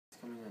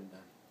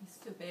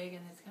too big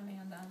and it's coming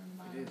on down on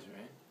the bottom. It is,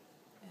 right?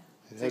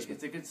 Yeah.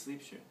 It's a good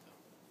sleep shirt,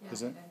 though. Yeah,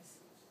 Is it? is.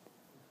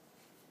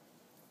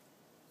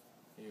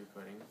 Are you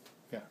recording?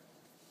 Yeah.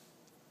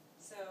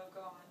 So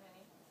go on,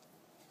 honey.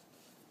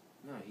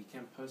 No, he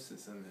can't post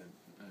this on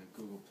the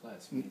Google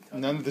Plus.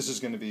 None of this is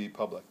going to be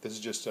public. This is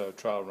just a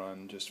trial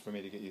run, just for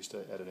me to get used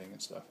to editing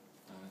and stuff.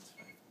 Oh, that's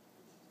fine.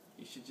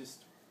 You should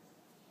just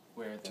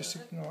wear the...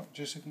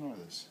 Just ignore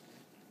this.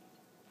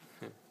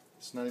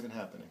 It's not even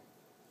happening.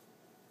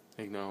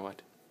 Ignore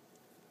what?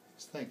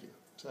 Thank you.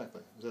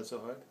 Exactly. Is that so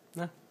hard?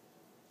 No.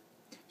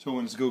 So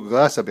when it's Google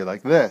Glass, I'll be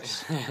like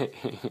this. You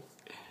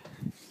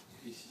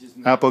should just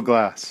Apple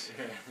Glass.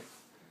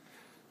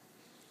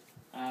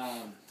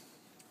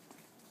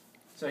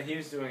 So he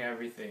was doing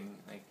everything,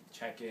 like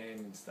check-in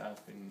and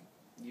stuff, and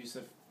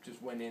Yusuf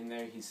just went in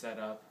there, he set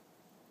up.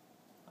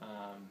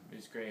 It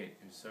was great.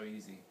 It was so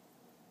easy.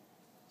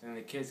 And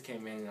the kids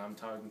came in and I'm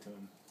talking to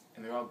them,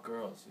 and they're all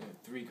girls,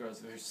 3 girls.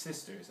 They're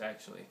sisters,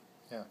 actually.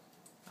 Yeah.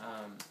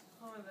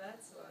 Oh,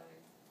 that's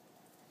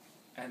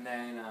why. And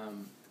then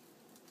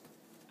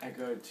I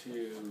go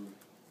to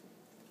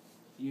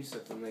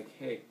Yusuf. I'm like,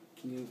 hey,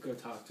 can you go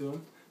talk to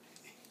him?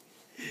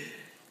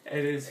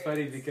 And it's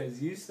funny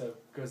because Yusuf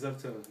goes up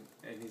to him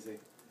and he's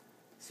like,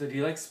 so do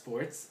you like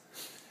sports?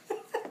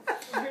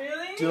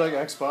 Really? Do you like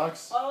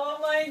Xbox? Oh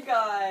my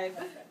god.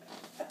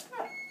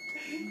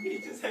 He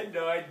just had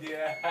no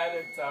idea how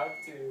to talk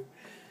to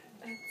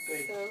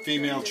That's so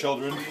Female funny.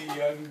 children. 3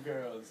 young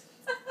girls.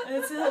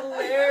 It's Like an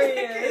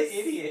hilarious.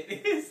 idiot.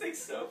 It's like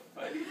so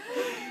funny.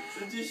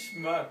 Such a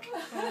schmuck.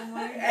 Oh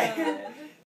my god.